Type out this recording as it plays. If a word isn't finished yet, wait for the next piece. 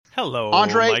Hello,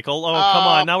 Andre, Michael. Oh, come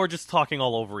on. Now we're just talking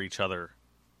all over each other.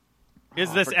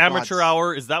 Is this amateur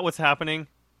hour? Is that what's happening?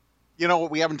 You know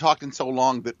what? We haven't talked in so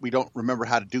long that we don't remember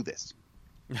how to do this.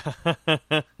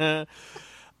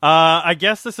 I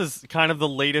guess this is kind of the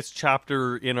latest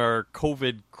chapter in our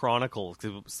COVID Chronicles.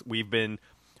 'Cause we've been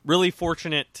really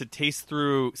fortunate to taste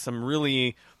through some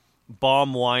really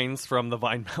bomb wines from the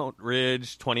Vinemount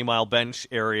Ridge 20-mile bench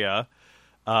area.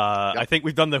 Yep. I think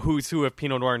we've done the who's who of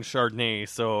Pinot Noir and Chardonnay,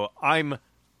 so I'm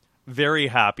very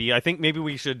happy. I think maybe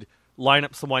we should line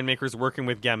up some winemakers working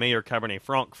with Gamay or Cabernet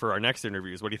Franc for our next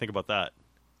interviews. What do you think about that?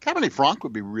 Cabernet Franc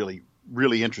would be really,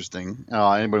 really interesting.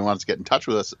 Anybody wants to get in touch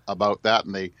with us about that,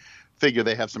 and they figure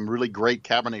they have some really great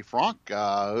Cabernet Franc,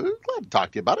 glad to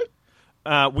talk to you about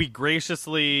it. We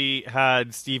graciously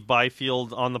had Steve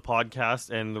Byfield on the podcast,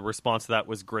 and the response to that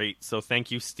was great. So thank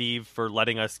you, Steve, for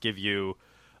letting us give you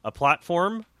a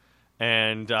platform.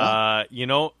 And, I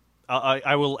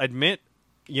will admit,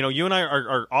 you and I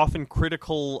are often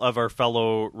critical of our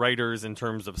fellow writers in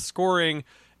terms of scoring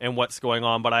and what's going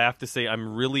on. But I have to say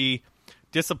I'm really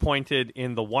disappointed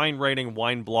in the wine writing,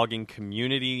 wine blogging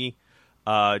community.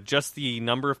 Just the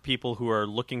number of people who are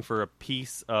looking for a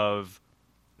piece of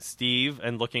Steve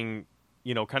and looking,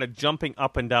 kind of jumping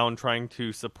up and down, trying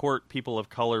to support people of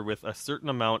color with a certain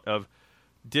amount of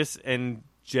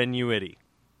disingenuity.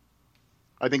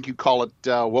 I think you call it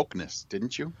wokeness,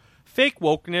 didn't you? Fake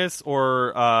wokeness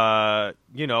or,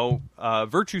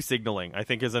 virtue signaling, I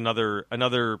think is another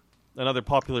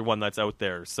popular one that's out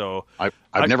there. So I've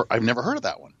never heard of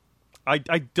that one. I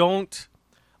don't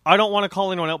want to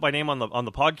call anyone out by name on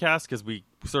the podcast because we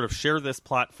sort of share this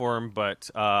platform, but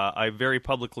I very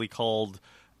publicly called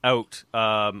out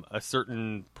a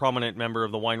certain prominent member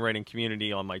of the wine writing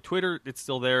community on my Twitter. It's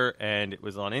still there, and it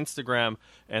was on Instagram,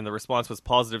 and the response was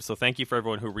positive. So thank you for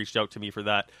everyone who reached out to me for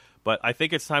that. But I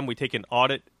think it's time we take an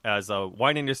audit as a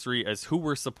wine industry as who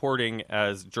we're supporting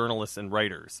as journalists and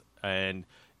writers. And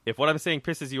if what I'm saying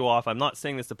pisses you off, I'm not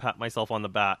saying this to pat myself on the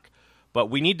back,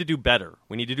 but we need to do better.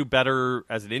 We need to do better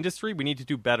as an industry. We need to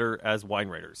do better as wine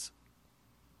writers.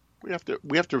 We have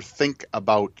to think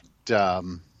about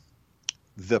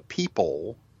the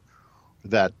people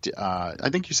that I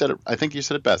think you said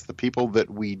it best. The people that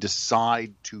we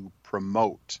decide to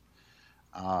promote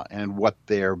and what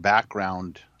their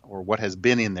background or what has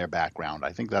been in their background.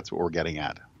 I think that's what we're getting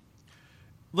at.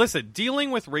 Listen, dealing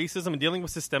with racism and dealing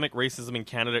with systemic racism in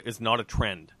Canada is not a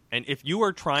trend. And if you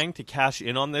are trying to cash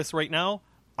in on this right now,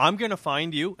 I'm going to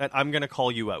find you and I'm going to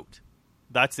call you out.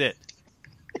 That's it.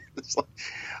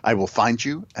 I will find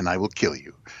you and I will kill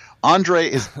you. Andre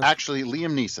is actually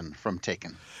Liam Neeson from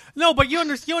Taken. No, but you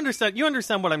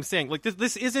understand what I'm saying. Like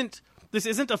this isn't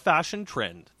a fashion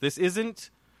trend. This isn't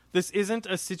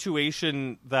a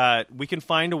situation that we can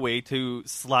find a way to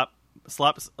slap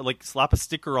a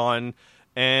sticker on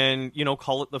and,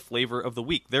 call it the flavor of the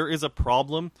week. There is a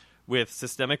problem with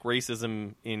systemic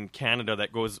racism in Canada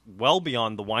that goes well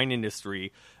beyond the wine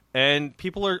industry, and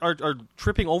people are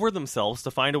tripping over themselves to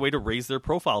find a way to raise their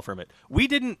profile from it. We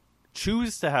didn't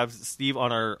choose to have Steve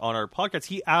on our podcast.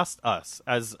 He asked us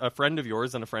as a friend of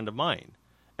yours and a friend of mine,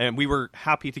 and we were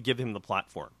happy to give him the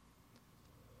platform.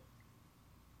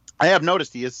 I have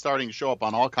noticed he is starting to show up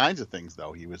on all kinds of things,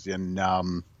 though. He was in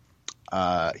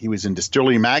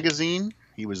Distillery Magazine.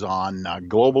 He was on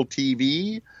Global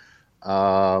TV.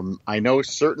 I know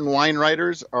certain wine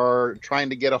writers are trying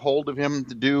to get a hold of him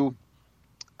to do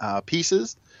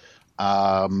pieces.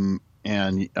 And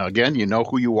again, you know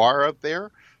who you are out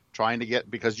there, trying to get,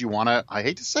 because you want to, I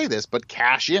hate to say this, but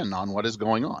cash in on what is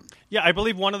going on. Yeah, I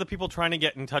believe one of the people trying to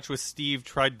get in touch with Steve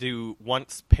tried to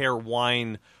once pair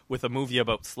wine with a movie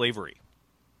about slavery.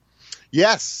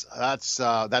 Yes, that's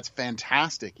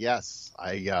fantastic. Yes,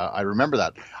 I remember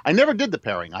that. I never did the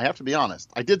pairing. I have to be honest.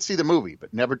 I did see the movie,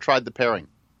 but never tried the pairing.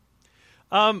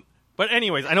 But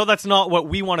anyways, I know that's not what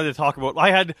we wanted to talk about.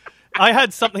 I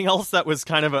had something else that was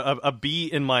kind of a bee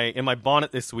in my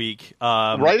bonnet this week.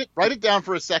 Write it down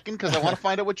for a second because I want to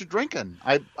find out what you're drinking.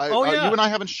 Yeah. You and I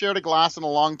haven't shared a glass in a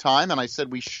long time, and I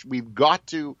said we've got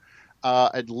to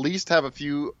at least have a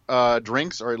few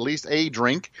drinks, or at least a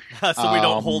drink, so we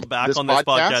don't hold back on this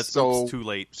podcast. So it's too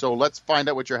late. So let's find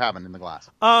out what you're having in the glass.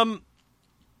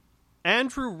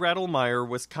 Andrew Redelmeyer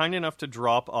was kind enough to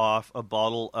drop off a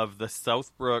bottle of the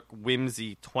Southbrook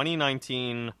Whimsy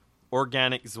 2019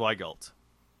 Organic Zweigelt.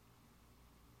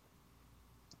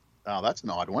 Oh, that's an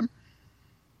odd one.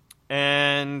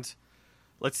 And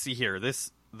let's see here.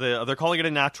 They're calling it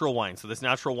a natural wine. So this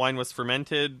natural wine was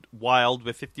fermented wild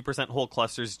with 50% whole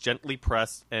clusters, gently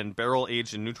pressed, and barrel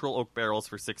aged in neutral oak barrels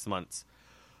for 6 months.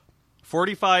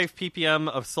 45 ppm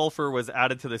of sulfur was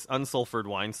added to this unsulfured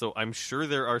wine, so I'm sure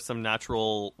there are some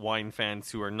natural wine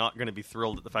fans who are not going to be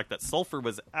thrilled at the fact that sulfur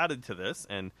was added to this,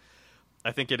 and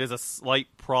I think it is a slight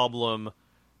problem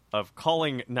of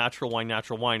calling natural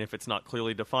wine if it's not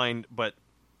clearly defined, but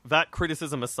that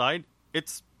criticism aside,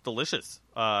 it's delicious.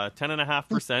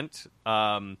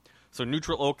 10.5%. So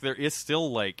neutral oak, there is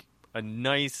still like a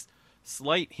nice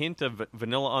slight hint of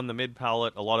vanilla on the mid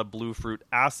palate, a lot of blue fruit.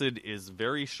 Acid is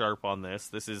very sharp on this.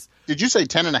 This is... Did you say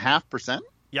 10.5%?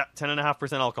 Yeah,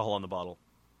 10.5% alcohol on the bottle.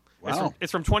 Wow.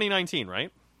 It's from 2019,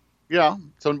 right? Yeah,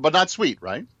 so but not sweet,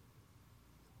 right?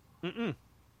 Mm-mm.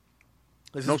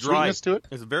 This No is dry. sweetness to it?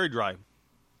 It's very dry.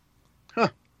 Huh.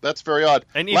 That's very odd.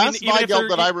 And Last even if Weigelt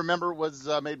that I remember was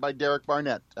made by Derek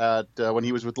Barnett when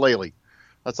he was with Lely.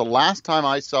 That's the last time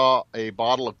I saw a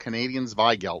bottle of Canadian's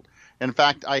Weigelt. In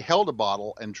fact, I held a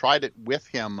bottle and tried it with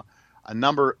him a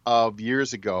number of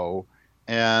years ago,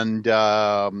 and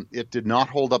it did not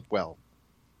hold up well.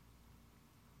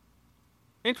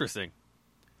 Interesting.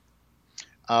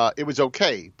 It was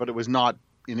okay, but it was not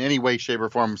in any way, shape, or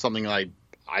form something I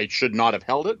should not have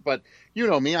held it. But you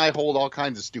know me, I hold all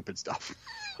kinds of stupid stuff.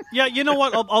 Yeah, you know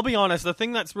what? I'll be honest. The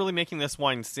thing that's really making this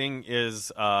wine sing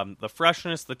is the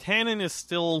freshness. The tannin is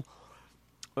still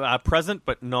present,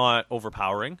 but not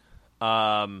overpowering.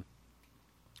 I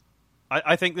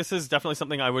think this is definitely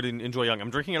something I would enjoy young. I'm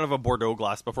drinking out of a Bordeaux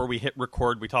glass. Before we hit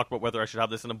record, we talked about whether I should have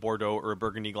this in a Bordeaux or a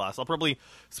Burgundy glass. I'll probably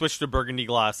switch to Burgundy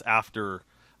glass after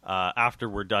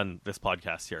we're done this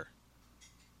podcast here.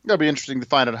 It'll be interesting to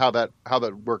find out how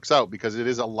that works out, because it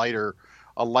is a lighter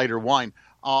wine.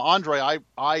 Andre,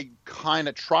 I kind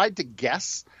of tried to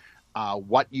guess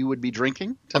what you would be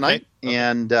drinking tonight, okay.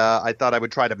 And I thought I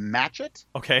would try to match it.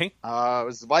 Okay.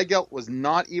 Weigelt was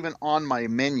not even on my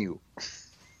menu.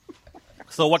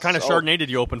 So what kind of Chardonnay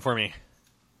did you open for me?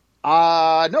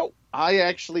 No, I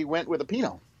actually went with a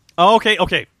Pinot. Oh,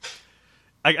 okay.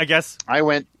 I guess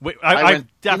I've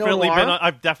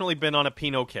definitely been on a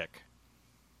Pinot kick.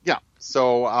 Yeah,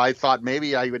 so I thought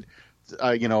maybe I would.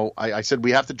 I said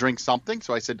we have to drink something,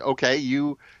 so I said, okay,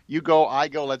 you go, I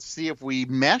go. Let's see if we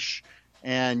mesh.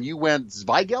 And you went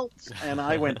Zweigelt, and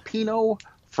I went Pinot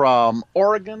from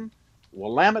Oregon,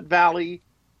 Willamette Valley,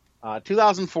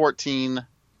 2014,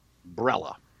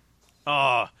 Brella.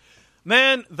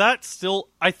 Man, that's still...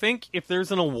 I think if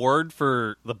there's an award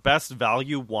for the best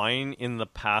value wine in the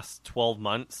past 12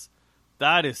 months,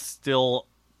 that is still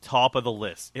top of the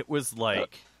list. It was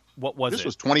like... what was this it?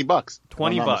 This was $20.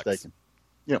 $20.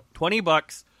 Yeah.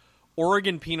 $20.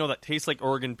 Oregon Pinot that tastes like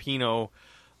Oregon Pinot.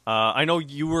 I know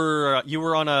you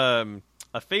were on a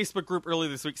Facebook group earlier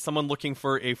this week, someone looking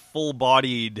for a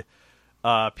full-bodied...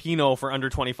 Pinot for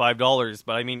under $25,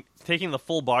 but I mean, taking the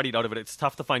full bodied out of it, it's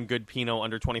tough to find good Pinot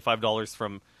under $25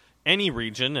 from any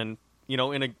region. And you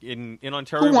know, in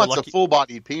Ontario, who wants a full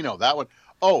bodied Pinot? That one.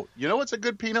 Oh, you know what's a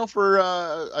good Pinot for?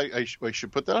 I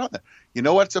should put that on there. You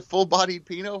know what's a full bodied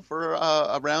Pinot for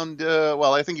around?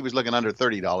 Well, I think he was looking under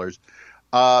 $30.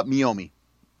 Meiomi.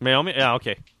 Meiomi. Yeah.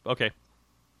 Okay.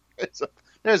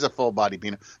 There's a full bodied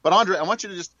Pinot. But Andre, I want you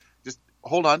to just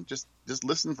hold on. Just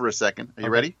listen for a second. Are you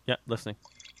ready? Yeah, listening.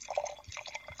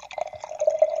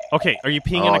 Okay, are you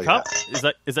peeing in a cup?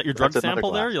 Yeah. Is that your drug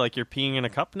sample there? You're peeing in a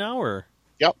cup now, or?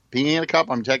 Yep, peeing in a cup.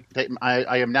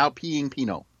 I am now peeing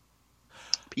Pinot.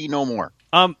 Pee no more.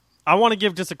 I want to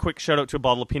give just a quick shout out to a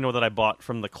bottle of Pinot that I bought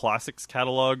from the Classics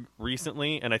catalog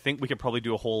recently, and I think we could probably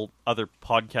do a whole other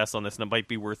podcast on this, and it might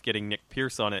be worth getting Nick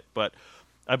Pierce on it. But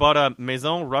I bought a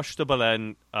Maison Roche de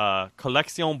Baleine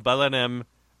Collection Baleinem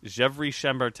Gevry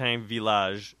Chambertin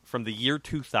Village from the year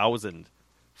 2000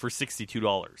 for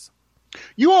 $62.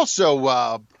 You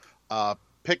also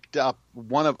picked up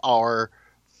one of our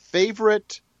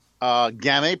favorite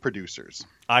Gamay producers.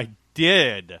 I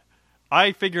did.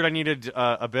 I figured I needed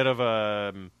a bit of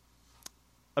a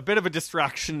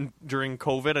distraction during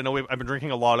COVID. I know I've been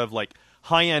drinking a lot of like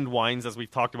high-end wines, as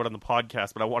we've talked about on the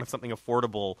podcast, but I wanted something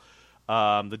affordable.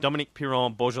 The Dominique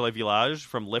Piron Beaujolais Village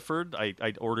from Lifford.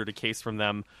 I ordered a case from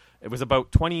them. It was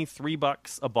about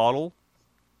 $23 a bottle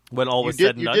when all was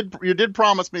said and done. You did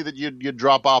promise me that you'd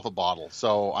drop off a bottle,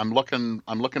 so I'm looking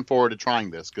forward to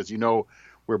trying this, because you know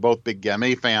we're both big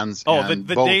Gamay fans. Oh,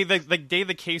 the day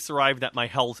the case arrived at my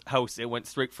house, it went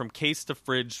straight from case to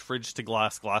fridge to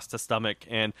glass to stomach,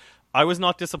 and I was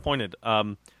not disappointed.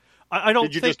 I don't.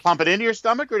 Did you just pump it into your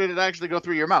stomach, or did it actually go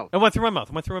through your mouth? It went through my mouth.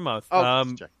 Oh,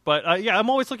 but yeah, I'm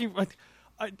always looking.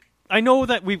 I know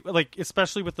that we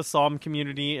especially with the Somme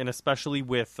community, and especially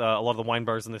with a lot of the wine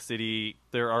bars in the city,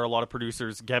 there are a lot of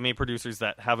producers, Gamay producers,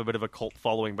 that have a bit of a cult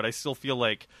following. But I still feel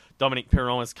like Dominique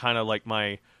Perron is kind of like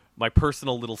my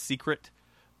personal little secret.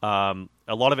 A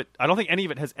lot of it, I don't think any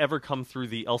of it has ever come through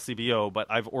the LCBO, but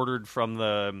I've ordered from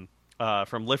the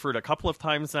from Lifford a couple of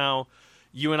times now.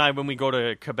 You and I, when we go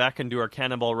to Quebec and do our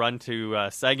Cannonball run to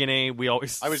Saguenay, we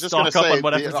always stock up on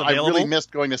whatever's available. I really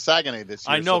missed going to Saguenay this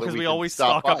year. I know, because we always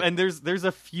stock up. And there's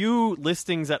a few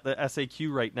listings at the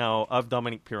SAQ right now of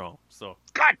Dominique Piron. So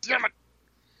God damn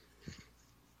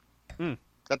it!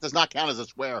 That does not count as a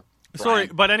swear. Sorry,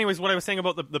 but anyways, what I was saying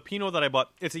about the Pinot that I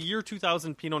bought, it's a year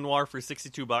 2000 Pinot Noir for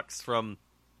 $62 from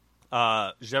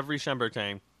Gevrey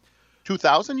Chambertin.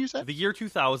 2000, you said? The year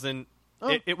 2000.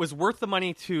 Oh. It was worth the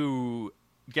money to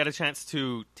get a chance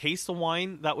to taste a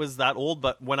wine that was that old,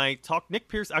 but when I talked, Nick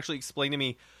Pierce actually explained to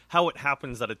me how it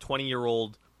happens that a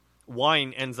 20-year-old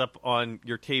wine ends up on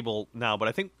your table now. But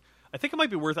I think it might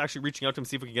be worth actually reaching out to him,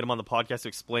 see if we can get him on the podcast to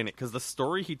explain it, because the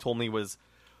story he told me was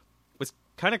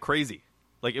kind of crazy.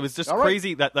 Like, it was just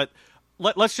crazy that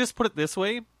let's just put it this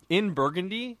way. In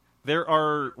Burgundy, there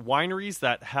are wineries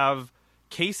that have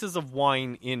cases of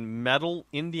wine in metal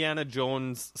Indiana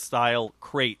Jones style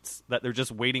crates that they're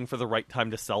just waiting for the right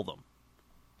time to sell them.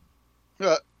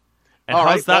 And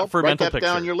how's that for a mental picture? Write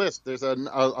that down your list. There's a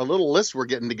little list we're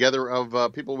getting together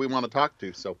of people we want to talk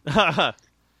to. So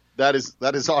that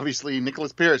is obviously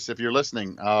Nicholas Pierce. If you're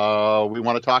listening, we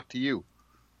want to talk to you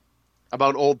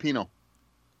about old Pinot.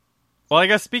 Well, I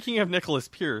guess speaking of Nicholas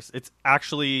Pierce, it's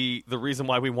actually the reason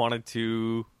why we wanted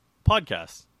to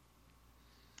podcast.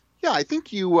 Yeah, I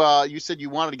think you said you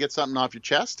wanted to get something off your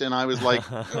chest, and I was like,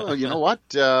 oh, you know what,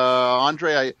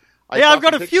 Andre, I've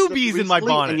got a few bees in my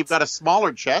bonnet, and you've got a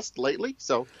smaller chest lately,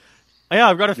 so yeah,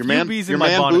 I've got a few bees in my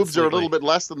bonnet. Your man boobs are a little bit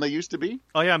less than they used to be.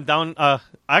 Oh yeah, I'm down.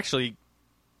 Actually,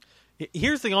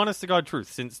 here's the honest to God truth: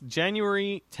 since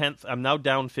January 10th, I'm now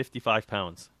down 55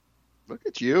 pounds. Look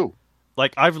at you!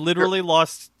 Like, I've literally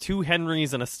lost 2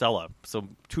 Henrys and a Stella, so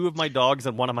 2 of my dogs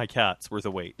and 1 of my cats worth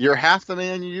of weight. You're half the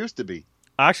man you used to be.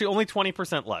 Actually, only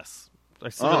 20% less. I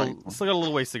still got a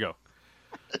little ways to go.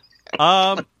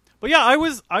 But yeah, I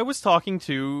was talking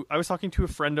to a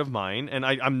friend of mine, and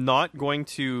I'm not going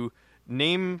to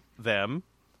name them,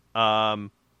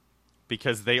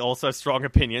 because they also have strong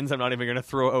opinions. I'm not even going to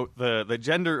throw out the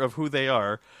gender of who they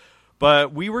are.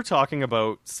 But we were talking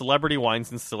about celebrity wines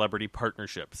and celebrity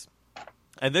partnerships.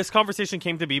 And this conversation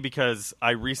came to be because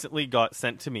I recently got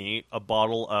sent to me a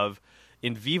bottle of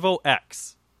In Vivo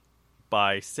X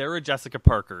by Sarah Jessica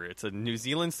Parker. It's a New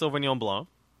Zealand Sauvignon Blanc.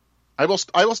 I will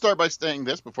start by saying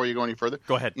this before you go any further.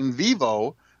 Go ahead. In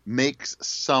Vivo makes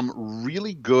some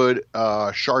really good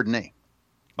Chardonnay.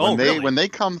 Really? When they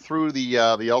come through the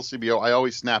LCBO, I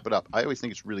always snap it up. I always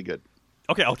think it's really good.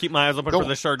 Okay, I'll keep my eyes open for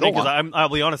the Chardonnay, because I'll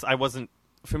be honest, I wasn't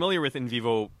familiar with In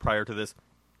Vivo prior to this.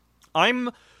 I'm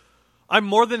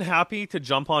more than happy to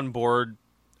jump on board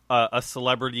a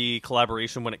celebrity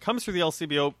collaboration when it comes to the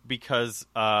LCBO, because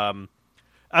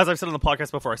as I've said on the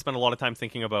podcast before, I spend a lot of time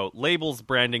thinking about labels,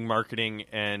 branding, marketing,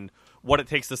 and what it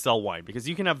takes to sell wine. Because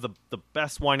you can have the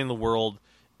best wine in the world.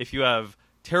 If you have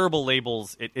terrible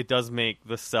labels, it does make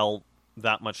the sell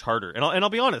that much harder. And I'll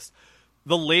be honest,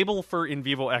 the label for In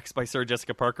Vivo X by Sarah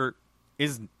Jessica Parker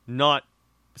is not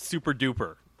super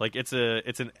duper. Like, it's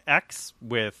an X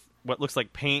with what looks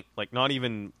like paint, like not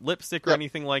even lipstick or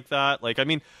anything like that. Like, I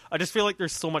mean, I just feel like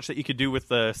there's so much that you could do with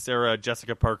the Sarah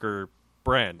Jessica Parker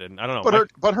brand, and I don't know.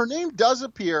 But her name does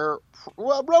appear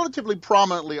relatively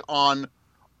prominently on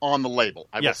the label.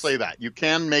 I will say that. You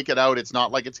can make it out. It's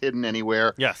not like it's hidden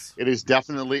anywhere. Yes. It is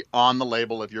definitely on the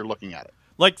label if you're looking at it.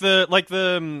 Like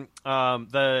the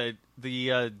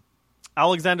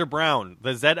Alexander Brown,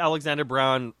 the Z Alexander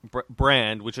Brown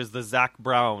brand, which is the Zach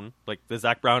Brown, like the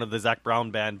Zach Brown of the Zach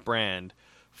Brown Band brand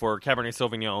for Cabernet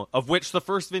Sauvignon, of which the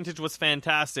first vintage was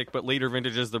fantastic, but later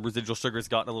vintages, the residual sugar's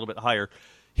gotten a little bit higher.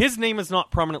 His name is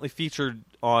not prominently featured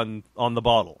on the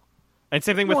bottle. And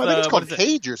same thing with... I think it's called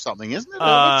Cage or something, isn't it?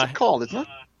 What's it called? Isn't it?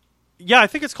 Yeah, I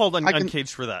think it's called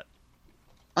Uncaged for that.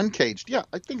 Uncaged, yeah,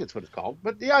 I think it's what it's called.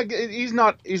 But yeah, he's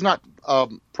not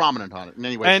prominent on it in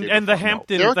any way. And the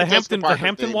Hampton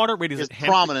water. Wait, is it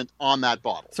prominent on that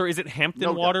bottle? So is it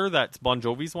Hampton water that's Bon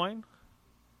Jovi's wine?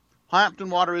 Hampton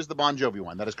water is the Bon Jovi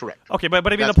wine. That is correct. Okay, but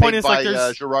I mean the point is like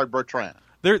there's Gerard Bertrand.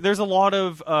 There's a lot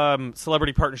of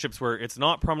celebrity partnerships where it's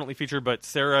not prominently featured, but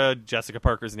Sarah Jessica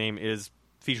Parker's name is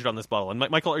featured on this bottle. And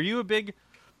Michael, are you a big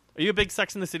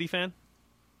Sex and the City fan?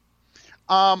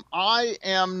 I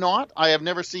am not. I have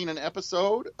never seen an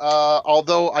episode,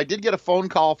 although I did get a phone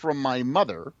call from my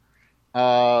mother,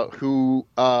 who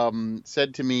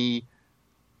said to me,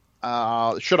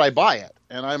 should I buy it?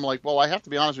 And I'm like, well, I have to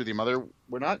be honest with you, Mother.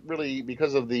 We're not really,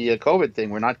 because of the COVID thing,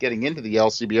 we're not getting into the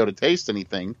LCBO to taste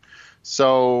anything.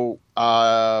 So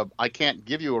I can't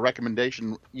give you a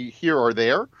recommendation here or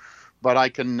there, but I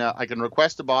can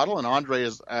request a bottle, and Andre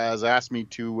has asked me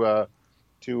to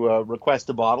request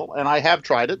a bottle, and I have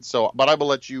tried it. So, but I will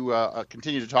let you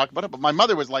continue to talk about it. But my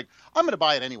mother was like, "I'm going to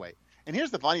buy it anyway." And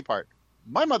here's the funny part: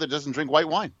 my mother doesn't drink white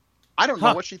wine. I don't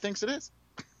know what she thinks it is.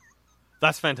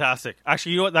 That's fantastic.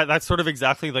 Actually, you know what? That's sort of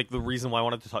exactly like the reason why I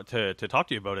wanted to talk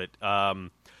to you about it.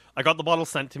 I got the bottle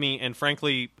sent to me, and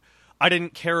frankly, I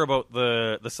didn't care about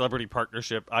the celebrity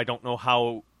partnership. I don't know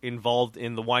how involved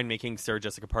in the winemaking Sarah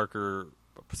Jessica Parker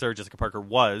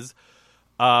was.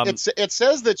 It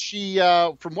says that she,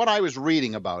 from what I was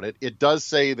reading about it, it does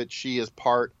say that she is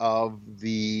part of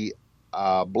the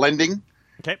blending.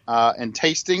 Okay. And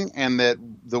tasting, and that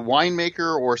the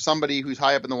winemaker or somebody who's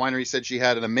high up in the winery said she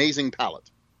had an amazing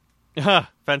palate.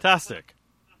 Fantastic.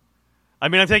 I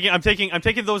mean, I'm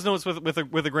taking those notes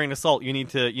with a grain of salt. You need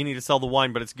to sell the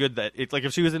wine, but it's good that it's like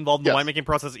if she was involved in the winemaking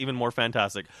process, even more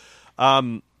fantastic.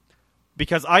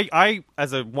 Because I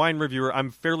as a wine reviewer,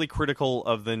 I'm fairly critical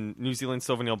of the New Zealand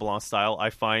Sauvignon Blanc style. I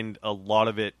find a lot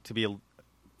of it to be a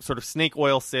sort of snake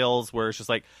oil sales, where it's just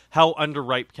like, how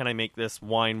underripe can I make this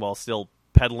wine while still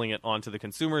peddling it onto the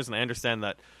consumers? And I understand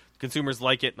that consumers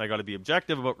like it, and I got to be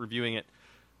objective about reviewing it.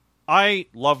 I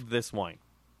loved this wine.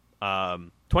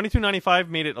 $22.95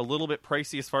 made it a little bit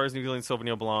pricey as far as New Zealand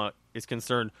Sauvignon Blanc is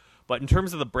concerned, but in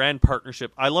terms of the brand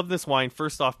partnership, I love this wine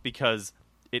first off because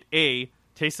it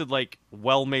tasted like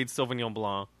well-made Sauvignon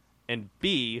Blanc, and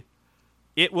B,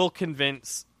 it will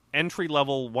convince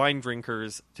entry-level wine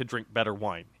drinkers to drink better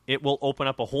wine. It will open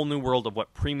up a whole new world of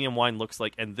what premium wine looks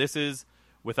like, and this is,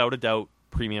 without a doubt,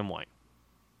 premium wine.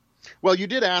 Well, you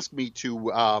did ask me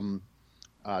to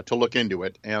look into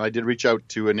it, and I did reach out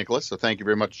to Nicholas. So thank you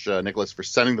very much, Nicholas, for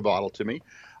sending the bottle to me.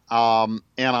 And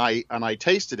I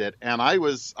tasted it, and I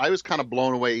was kind of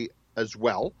blown away as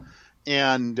well.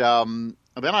 And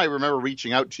then I remember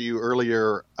reaching out to you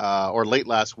earlier or late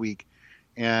last week,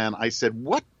 and I said,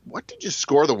 "What did you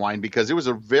score the wine?" Because it was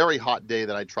a very hot day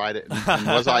that I tried it, and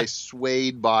was I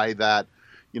swayed by that,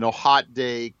 hot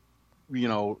day,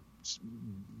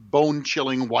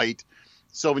 bone-chilling white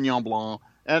Sauvignon Blanc,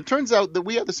 and it turns out that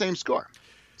we had the same score.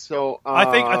 So I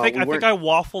think I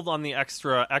waffled on the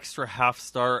extra half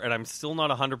star, and I'm still not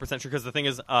 100% sure because the thing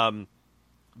is,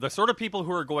 the sort of people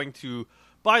who are going to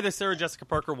buy the Sarah Jessica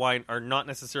Parker wine are not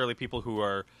necessarily people who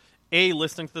are A,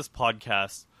 listening to this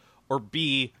podcast, or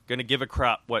B, going to give a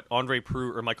crap what Andre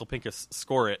Proulx or Michael Pincus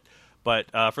score it.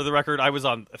 But for the record, I was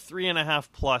on a 3.5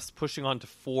 plus, pushing on to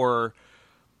 4.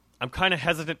 I'm kind of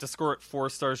hesitant to score it 4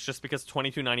 stars just because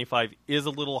 $22.95 is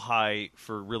a little high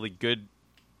for really good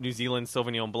New Zealand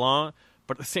Sauvignon Blanc,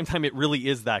 but at the same time, it really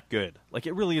is that good. Like,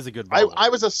 it really is a good bottle. I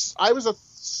was a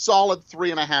solid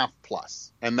 3.5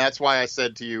 plus, and that's why I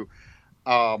said to you,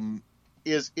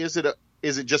 is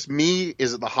it just me?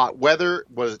 Is it the hot weather?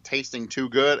 Was it tasting too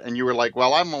good? And you were like,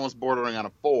 well, I'm almost bordering on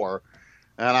a 4,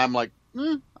 and I'm like,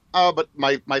 but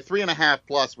my 3.5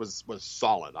 plus was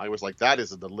solid. I was like, that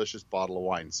is a delicious bottle of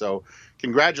wine. So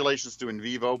congratulations to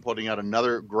Invivo putting out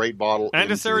another great bottle, and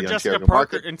to Sarah Jessica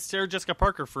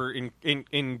Parker for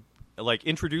in like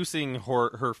introducing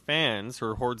her fans,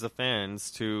 her hordes of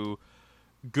fans, to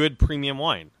good premium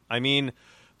wine. I mean,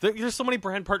 there's so many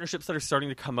brand partnerships that are starting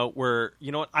to come out where,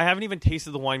 you know what, I haven't even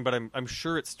tasted the wine, but I'm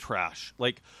sure it's trash.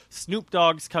 Like Snoop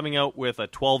Dogg's coming out with a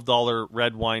 $12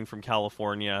 red wine from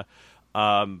California.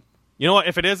 You know what?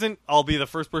 If it isn't, I'll be the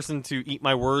first person to eat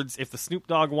my words. If the Snoop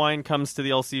Dogg wine comes to the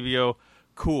LCBO,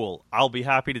 cool. I'll be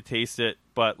happy to taste it.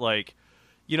 But, like,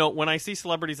 when I see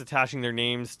celebrities attaching their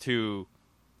names to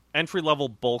entry-level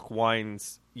bulk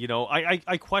wines,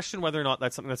 I question whether or not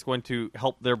that's something that's going to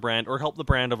help their brand or help the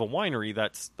brand of a winery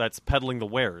that's peddling the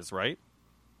wares, right?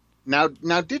 Now,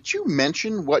 did you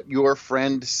mention what your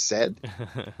friend said?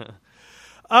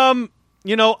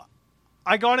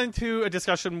 I got into a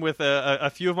discussion with a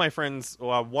few of my friends,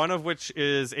 one of which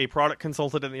is a product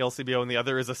consultant in the LCBO, and the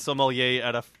other is a sommelier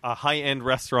at a high-end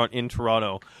restaurant in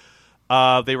Toronto.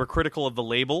 They were critical of the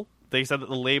label. They said that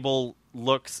the label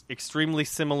looks extremely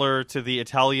similar to the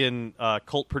Italian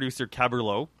cult producer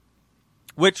Cabrolo,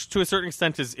 which to a certain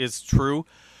extent is true.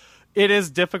 It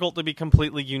is difficult to be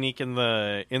completely unique in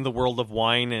the world of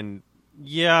wine, and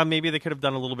yeah, maybe they could have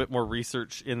done a little bit more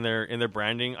research in their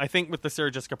branding. I think with the Sarah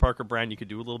Jessica Parker brand, you could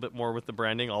do a little bit more with the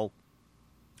branding. I'll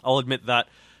admit that.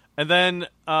 And then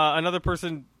another one of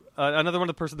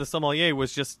the person, the sommelier,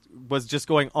 was just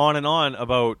going on and on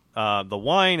about the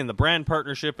wine and the brand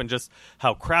partnership and just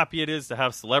how crappy it is to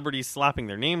have celebrities slapping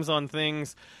their names on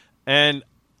things. And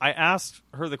I asked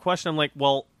her the question. I'm like,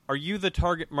 well, are you the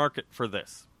target market for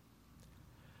this?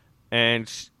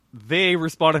 And they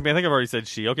responded to me. I think I've already said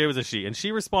she. Okay, it was a she. And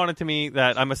she responded to me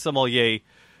that I'm a sommelier.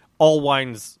 All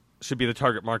wines should be the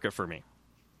target market for me.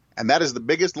 And that is the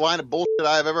biggest line of bullshit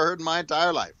I've ever heard in my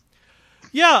entire life.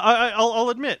 Yeah, I'll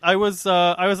admit I was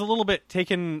a little bit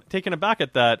taken aback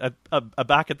at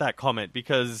that comment,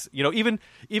 because even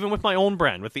with my own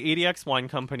brand, with the ADX Wine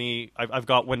Company, I've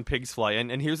got When Pigs Fly,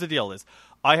 and here's the deal: is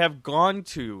I have gone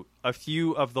to a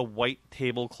few of the white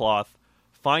tablecloth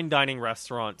fine dining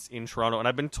restaurants in Toronto, and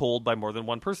I've been told by more than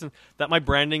one person that my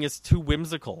branding is too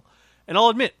whimsical. And I'll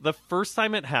admit, the first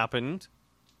time it happened,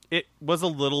 it was a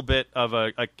little bit of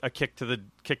a kick to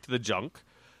the junk.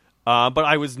 But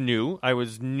I was new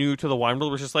to the wine world.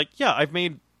 It was just like, yeah, I've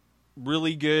made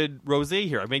really good rosé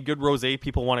here. I've made good rosé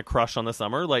people want to crush on the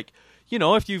summer. Like,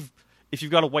 if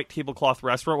you've got a white tablecloth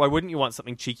restaurant, why wouldn't you want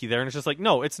something cheeky there? And it's just like,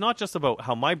 no, it's not just about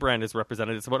how my brand is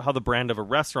represented. It's about how the brand of a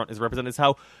restaurant is represented. It's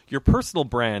how your personal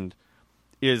brand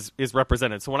is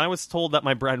represented. So when I was told that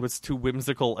my brand was too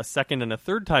whimsical a second and a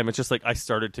third time, it's just like I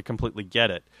started to completely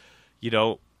get it.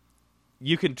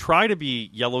 You can try to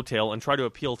be Yellowtail and try to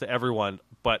appeal to everyone,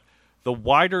 but the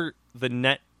wider the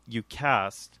net you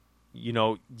cast,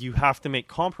 you have to make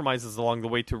compromises along the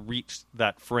way to reach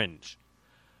that fringe.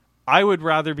 I would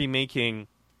rather be making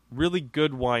really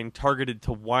good wine targeted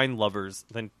to wine lovers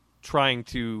than trying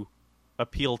to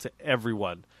appeal to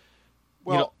everyone.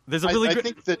 Well, there's a really I good.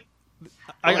 think that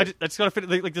I just gotta fit.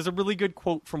 Like, there's a really good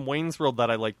quote from Wayne's World that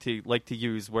I like to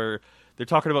use, where they're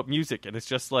talking about music, and it's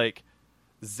just like,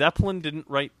 Zeppelin didn't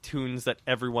write tunes that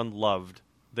everyone loved.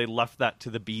 They left that to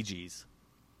the Bee Gees.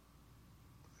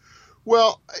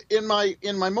 Well, in my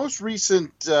most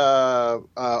recent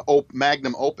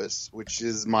magnum opus, which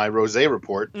is my rosé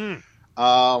report. Hang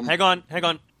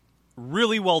on.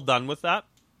 Really well done with that.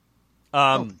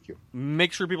 Thank you.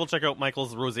 Make sure people check out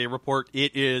Michael's rosé report.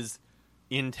 It is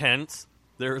intense.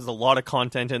 There is a lot of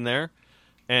content in there,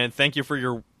 and thank you for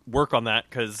your work on that,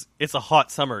 because it's a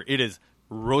hot summer. It is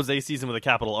rosé season with a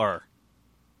capital R.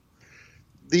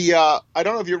 I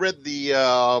don't know if you read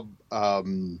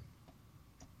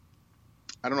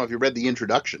the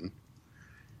introduction,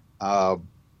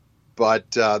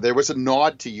 but there was a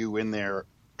nod to you in there,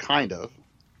 kind of,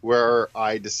 where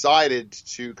I decided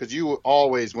to, because you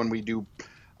always, when we do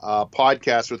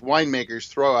podcasts with winemakers,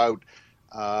 throw out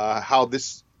how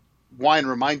this wine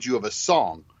reminds you of a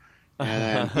song.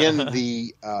 And in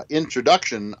the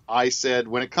introduction, I said,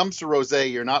 when it comes to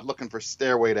rosé, you're not looking for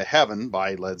Stairway to Heaven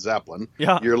by Led Zeppelin.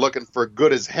 Yeah. You're looking for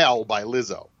Good as Hell by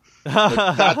Lizzo.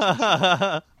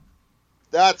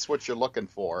 That's what you're looking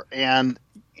for. And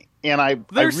I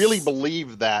really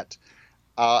believe that.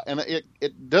 And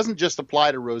it doesn't just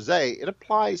apply to rosé. It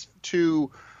applies to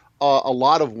a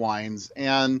lot of wines.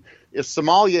 And if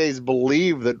sommeliers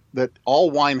believe that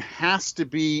all wine has to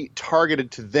be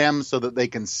targeted to them so that they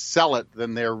can sell it,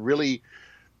 then they're really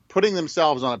putting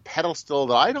themselves on a pedestal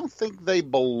that I don't think they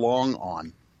belong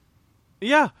on.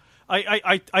 Yeah.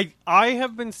 I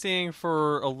have been saying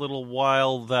for a little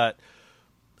while that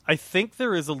I think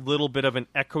there is a little bit of an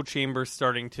echo chamber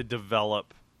starting to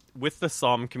develop with the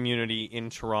Somm community in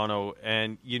Toronto.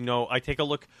 And, I take a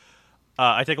look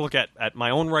at my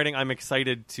own writing. I'm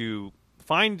excited to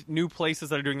find new places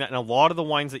that are doing that, and a lot of the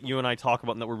wines that you and I talk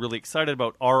about and that we're really excited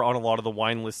about are on a lot of the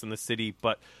wine lists in the city,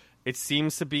 but it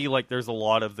seems to be like there's a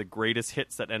lot of the greatest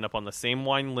hits that end up on the same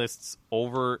wine lists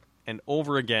over and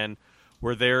over again,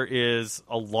 where there is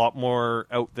a lot more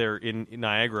out there in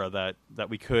Niagara that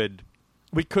we could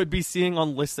be seeing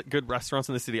on lists at good restaurants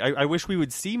in the city. I wish we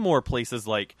would see more places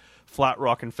like Flat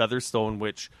Rock and Featherstone,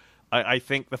 which I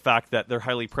think the fact that they're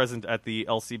highly present at the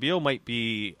LCBO might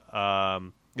be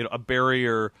a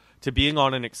barrier to being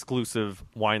on an exclusive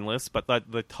wine list, but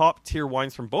the top tier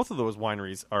wines from both of those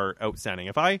wineries are outstanding.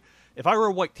 If I were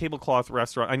a white tablecloth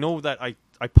restaurant, I know that I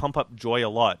pump up Joy a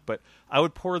lot, but I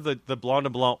would pour the Blanc de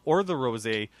Blanc or the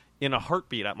Rosé in a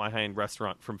heartbeat at my high-end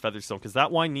restaurant from Featherstone, because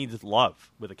that wine needs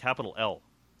love with a capital L.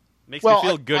 Makes me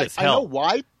feel good as hell.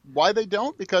 I know why they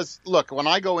don't, because look, when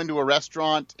I go into a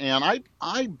restaurant, and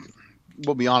I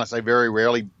will be honest, I very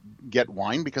rarely get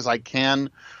wine, because I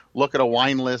can look at a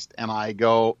wine list and I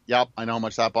go, yep, I know how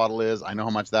much that bottle is. I know how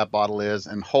much that bottle is.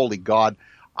 And holy God,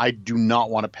 I do not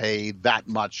want to pay that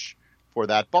much for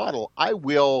that bottle. I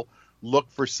will look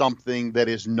for something that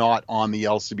is not on the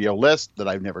LCBO list that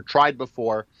I've never tried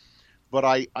before. But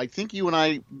I think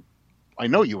I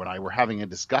know you and I were having a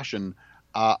discussion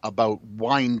about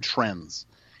wine trends.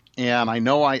 And I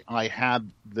know I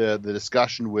had the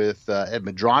discussion with Ed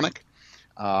Madronic.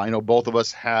 I know both of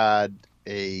us had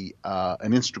an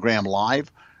Instagram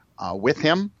live with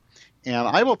him, and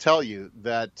I will tell you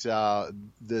that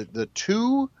the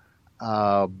two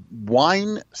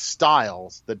wine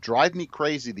styles that drive me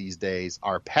crazy these days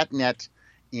are Pet Net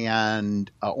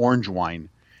and orange wine.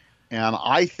 And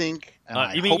I think, and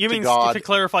I you hope mean to God, to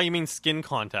clarify, you mean skin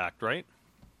contact, right?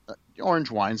 Orange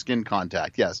wine, skin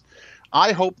contact, yes.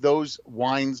 I hope those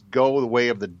wines go the way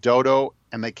of the dodo,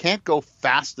 and they can't go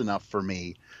fast enough for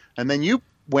me. And then you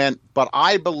went, but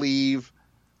I believe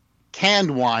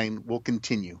canned wine will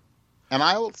continue. And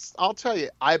I'll tell you,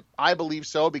 I believe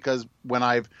so, because when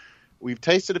we've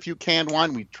tasted a few canned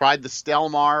wine. We tried the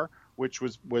Stelmar, which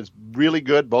was really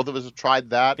good. Both of us have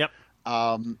tried that. Yep.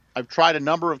 I've tried a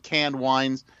number of canned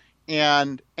wines,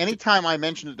 and anytime I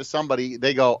mention it to somebody,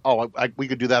 they go, "Oh, we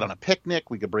could do that on a picnic.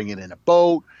 We could bring it in a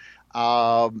boat."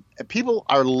 People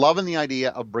are loving the idea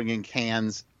of bringing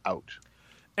cans out.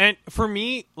 And for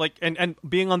me, like, and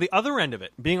being on the other end of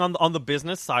it, being on the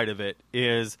business side of it,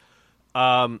 is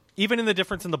even in the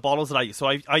difference in the bottles that I use. So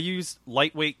I use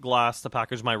lightweight glass to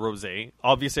package my rosé.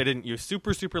 Obviously, I didn't use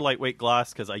super lightweight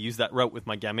glass because I used that route with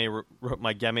my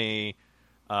Gamay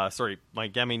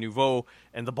Nouveau,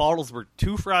 and the bottles were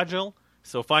too fragile.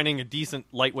 So finding a decent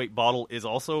lightweight bottle is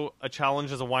also a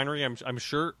challenge as a winery, I'm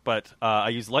sure. But I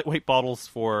use lightweight bottles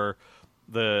for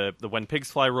the When Pigs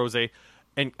Fly rosé,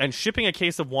 and shipping a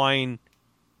case of wine,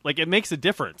 like, it makes a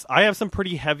difference. I have some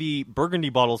pretty heavy Burgundy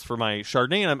bottles for my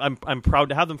Chardonnay, and I'm proud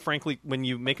to have them. Frankly, when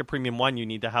you make a premium wine, you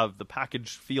need to have the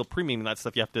package feel premium, and that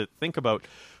stuff you have to think about.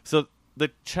 So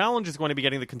the challenge is going to be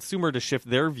getting the consumer to shift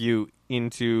their view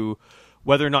into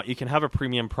whether or not you can have a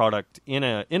premium product in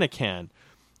a can.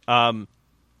 I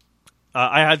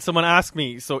had someone ask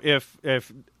me, so if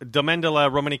Domaine de la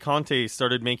Romanée-Conti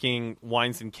started making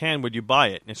wines in can, would you buy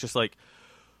it? And it's just like,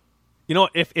 you know,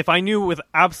 if I knew with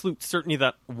absolute certainty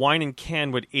that wine in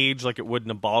can would age like it would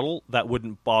in a bottle, that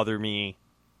wouldn't bother me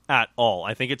at all.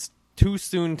 I think it's too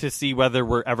soon to see whether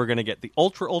we're ever going to get the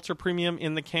ultra premium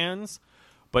in the cans,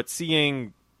 but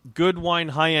seeing good wine,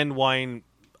 high-end wine,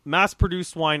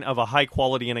 mass-produced wine of a high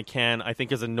quality in a can, I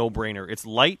think is a no-brainer. It's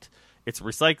light, it's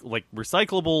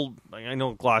recyclable. I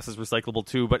know glass is recyclable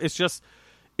too, but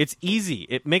it's easy.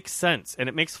 It makes sense, and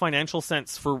it makes financial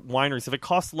sense for wineries. If it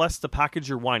costs less to package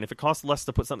your wine, if it costs less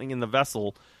to put something in the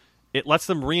vessel, it lets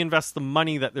them reinvest the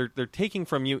money that they're taking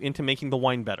from you into making the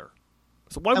wine better.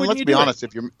 So why wouldn't you do it? Let's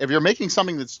be honest. If you're making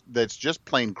something that's just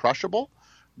plain crushable,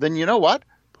 then you know what?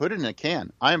 Put it in a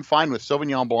can. I am fine with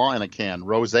Sauvignon Blanc in a can,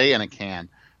 Rosé in a can.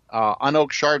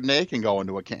 Unoaked Chardonnay can go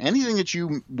into a can. Anything that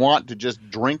you want to just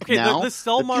drink now, the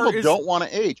Stelmar that people don't want to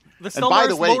age. And by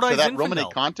the way, for that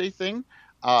Romanée-Conti thing,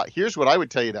 here's what I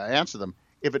would tell you to answer them.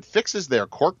 If it fixes their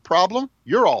cork problem,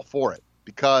 you're all for it.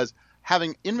 Because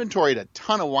having inventoried a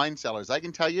ton of wine cellars, I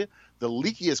can tell you the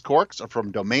leakiest corks are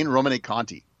from Domaine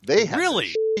Romanée-Conti. They have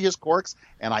the shittiest corks,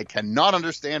 and I cannot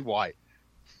understand why.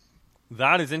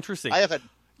 That is interesting. I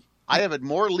have had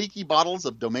more leaky bottles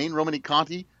of Domaine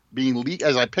Romanée-Conti being leaked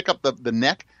as I pick up the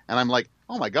neck, and I'm like,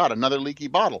 oh my God, another leaky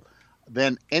bottle,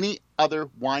 than any other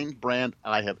wine brand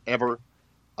I have ever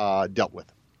dealt with.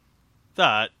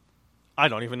 That, I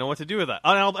don't even know what to do with that.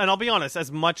 And I'll be honest,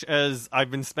 as much as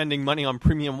I've been spending money on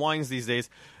premium wines these days,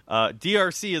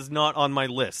 DRC is not on my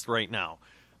list right now.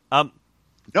 No,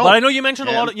 but I know you mentioned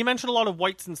a lot of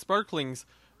whites and sparklings.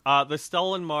 The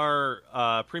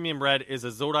Stellenmar Premium Red is a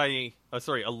Lodi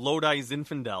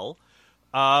Zinfandel.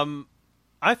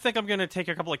 I think I'm going to take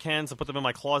a couple of cans and put them in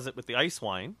my closet with the ice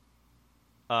wine.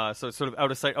 So it's sort of out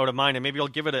of sight, out of mind, and maybe I'll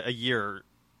give it a year,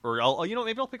 or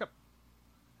maybe I'll pick up.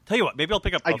 Tell you what, maybe I'll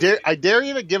pick up. I dare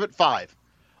you to give it 5.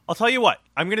 I'll tell you what,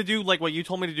 I'm going to do like what you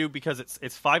told me to do, because it's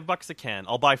 $5 a can.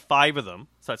 I'll buy 5 of them,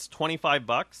 so that's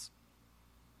 $25,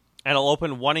 and I'll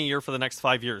open one a year for the next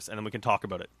 5 years, and then we can talk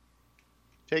about it.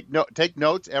 Take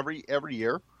notes every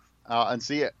year, and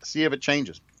see if it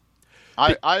changes.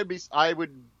 I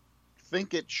would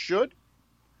think it should,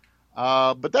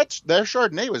 but their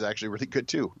Chardonnay was actually really good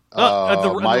too. The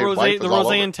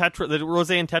rosé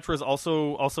and Tetra is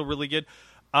also really good.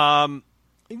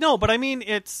 No, but I mean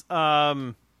it's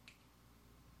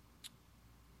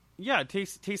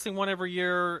tasting one every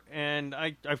year, and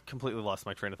I've completely lost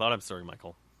my train of thought. I'm sorry,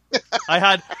 Michael. I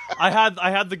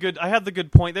had the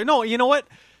good point there. No, you know what?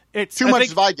 It's too much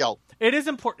Zweigelt. It is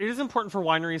important. It is important for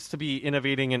wineries to be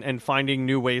innovating and finding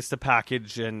new ways to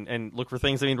package and look for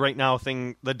things. I mean, right now,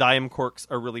 the Diam corks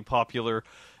are really popular,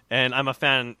 and I'm a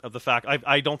fan of the fact.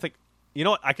 I don't think, you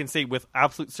know what, I can say with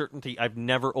absolute certainty, I've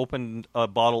never opened a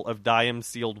bottle of Diam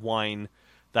sealed wine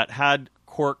that had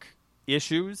cork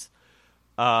issues.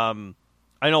 I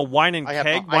know wine and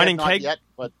keg. Not yet,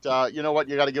 but you know what?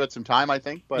 You got to give it some time, I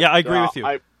think. But yeah, I agree with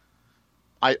you.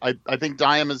 I think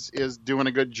Diam is doing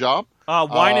a good job.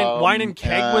 Wine and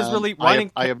Keg was really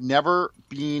I have never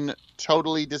been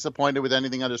totally disappointed with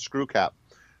anything under screw cap.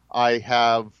 I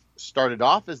have started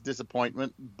off as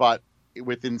disappointment, but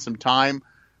within some time,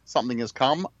 something has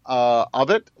come of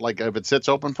it. Like if it sits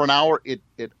open for an hour, it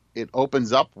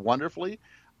opens up wonderfully.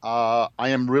 I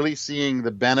am really seeing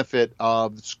the benefit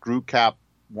of screw cap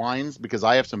wines because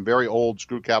I have some very old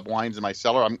screw cap wines in my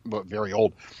cellar. I'm very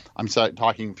old. I'm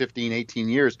talking 15, 18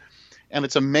 years. And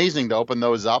it's amazing to open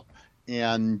those up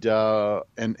and go,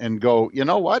 you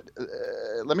know what?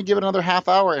 Let me give it another half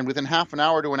hour. And within half an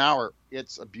hour to an hour,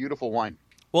 it's a beautiful wine.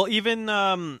 Well,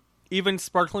 even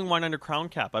sparkling wine under crown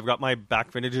cap. I've got my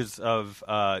back vintages of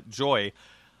Joy.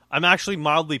 I'm actually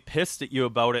mildly pissed at you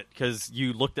about it because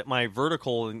you looked at my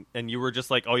vertical and you were just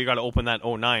like, oh, you got to open that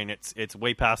 09. It's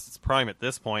way past its prime at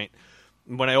this point.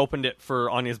 When I opened it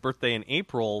for Anya's birthday in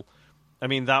April, I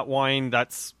mean, that wine,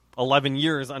 that's 11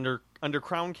 years under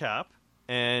crown cap,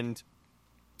 and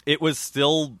it was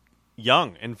still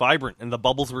young and vibrant, and the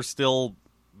bubbles were still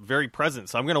very present.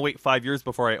 So I'm going to wait 5 years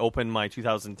before I open my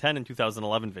 2010 and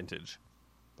 2011 vintage.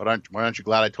 But why aren't you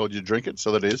glad I told you to drink it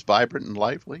so that it is vibrant and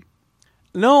lively?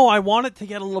 No, I want it to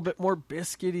get a little bit more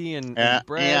biscuity and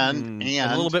bread and a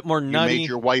little bit more nutty. You made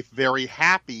your wife very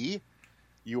happy.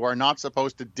 You are not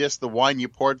supposed to diss the wine you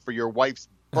poured for your wife's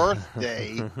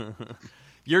birthday.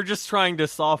 You're just trying to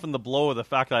soften the blow of the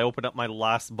fact that I opened up my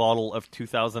last bottle of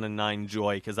 2009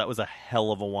 Joy because that was a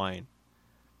hell of a wine.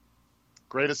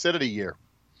 Great acidity year.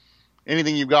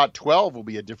 Anything you've got 12 will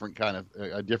be a different kind of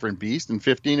a different beast, and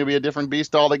 15 will be a different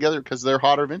beast altogether because they're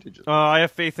hotter vintages. I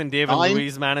have faith in Dave and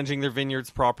Louise managing their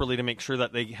vineyards properly to make sure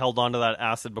that they held on to that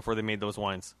acid before they made those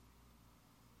wines.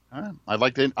 I'd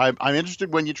like to. I'm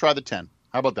interested when you try the 10.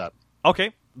 How about that?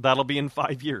 Okay, that'll be in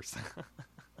 5 years.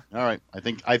 All right, I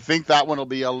think that one will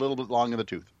be a little bit long in the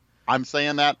tooth. I'm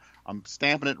saying that. I'm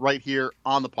stamping it right here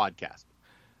on the podcast.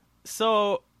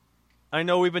 So, I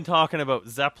know we've been talking about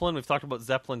Zeppelin. We've talked about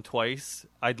Zeppelin twice.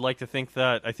 I'd like to think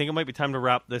that I think it might be time to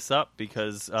wrap this up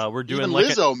because we're doing even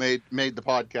Lizzo made the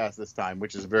podcast this time,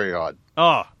 which is very odd.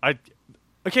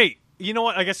 Okay. You know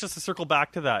what? I guess just to circle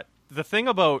back to that, the thing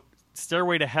about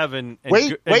Stairway to Heaven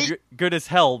and Good as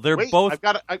Hell, they're both.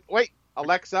 Wait,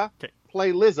 Alexa, okay.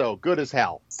 Play Lizzo, Good as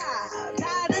Hell.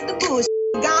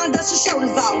 Gone, dust your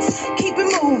shoulders off. Keep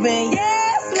it moving,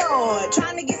 yes, Lord.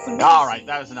 Trying to get some. All right,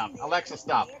 that was enough. Alexa,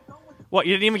 stop. What,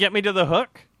 you didn't even get me to the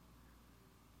hook?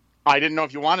 I didn't know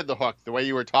if you wanted the hook. The way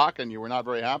you were talking, you were not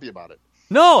very happy about it.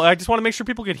 No, I just want to make sure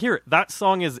people could hear it. That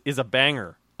song is a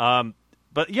banger.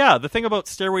 But yeah, the thing about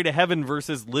Stairway to Heaven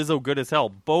versus Lizzo Good as Hell,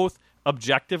 both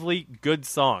objectively good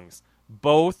songs.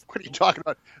 Both. What are you talking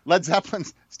about? Led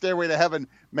Zeppelin's Stairway to Heaven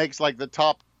makes like the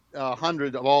top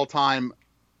 100 of all time.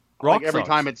 Rock like every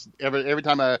songs. time every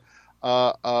time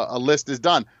a list is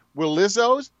done. Will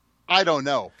Lizzo's? I don't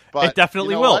know, but it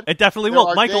definitely you know will. What? It definitely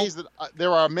will, Michael.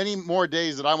 There are many more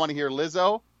days that I want to hear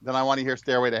Lizzo than I want to hear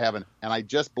Stairway to Heaven, and I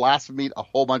just blasphemed a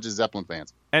whole bunch of Zeppelin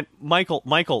fans. And Michael,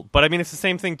 but I mean it's the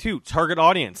same thing too. Target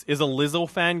audience, is a Lizzo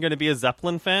fan going to be a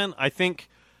Zeppelin fan? I think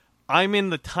I'm in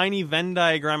the tiny Venn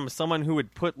diagram of someone who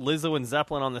would put Lizzo and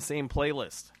Zeppelin on the same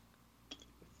playlist.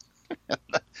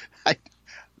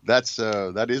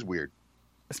 That is weird.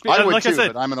 I would like too, I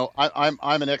said, but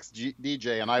I'm an ex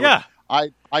DJ, and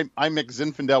I mix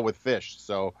Zinfandel with fish.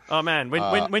 So oh man,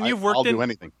 when you've worked I'll do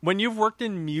anything. When you've worked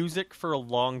in music for a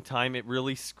long time, it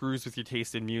really screws with your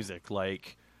taste in music.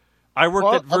 Like I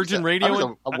worked at Virgin Radio. I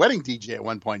was a wedding DJ at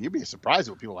one point. You'd be surprised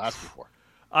what people ask me for.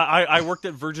 I worked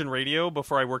at Virgin Radio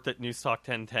before I worked at News Talk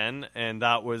 1010, and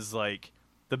that was like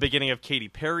the beginning of Katy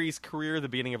Perry's career, the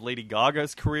beginning of Lady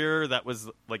Gaga's career. That was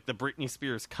like the Britney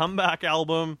Spears comeback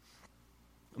album.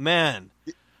 Man,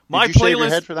 my playlist. Shave your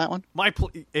head for that one?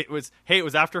 It was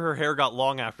after her hair got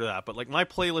long after that, but like my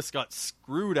playlist got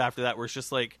screwed after that. Where it's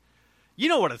just like, you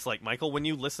know what it's like, Michael, when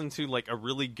you listen to like a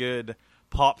really good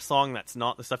pop song that's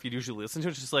not the stuff you'd usually listen to.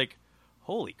 It's just like,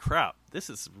 holy crap, this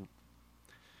is.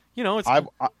 You know, it's.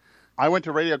 I went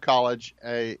to radio college,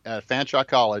 at Fanshawe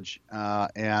College,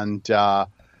 and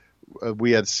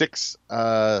we had 6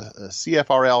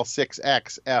 CFRL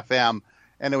 6X FM,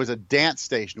 and it was a dance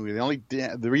station.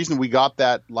 The reason we got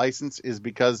that license is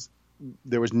because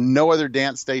there was no other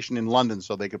dance station in London,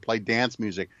 so they could play dance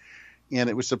music, and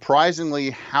it was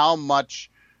surprisingly how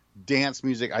much dance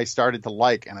music I started to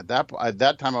like. And at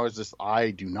that time, I was just,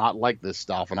 I do not like this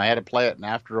stuff, and I had to play it. And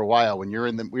after a while, when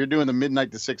we're doing the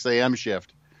midnight to 6 a.m.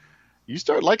 shift, you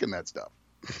start liking that stuff.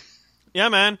 Yeah,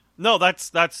 man. No, that's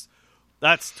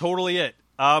totally it.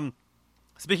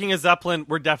 Speaking of Zeppelin,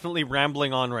 we're definitely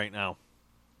rambling on right now.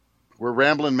 We're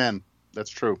rambling men. That's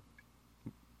true.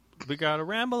 We gotta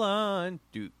ramble on.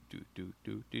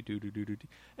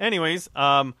 Anyways,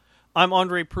 I'm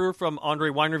Andre Prue from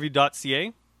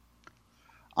AndreWineReview.ca.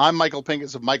 I'm Michael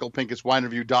Pincus of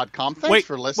MichaelPincusWineReview.com. Thanks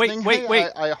for listening. Wait.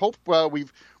 I hope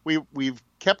we've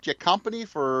kept you company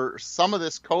for some of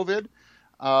this COVID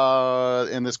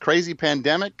and this crazy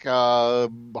pandemic.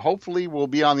 Hopefully, we'll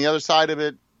be on the other side of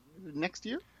it next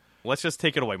year. Let's just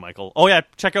take it away, Michael. Oh yeah,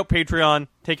 check out Patreon.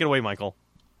 Take it away, Michael.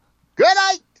 Good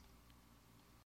night.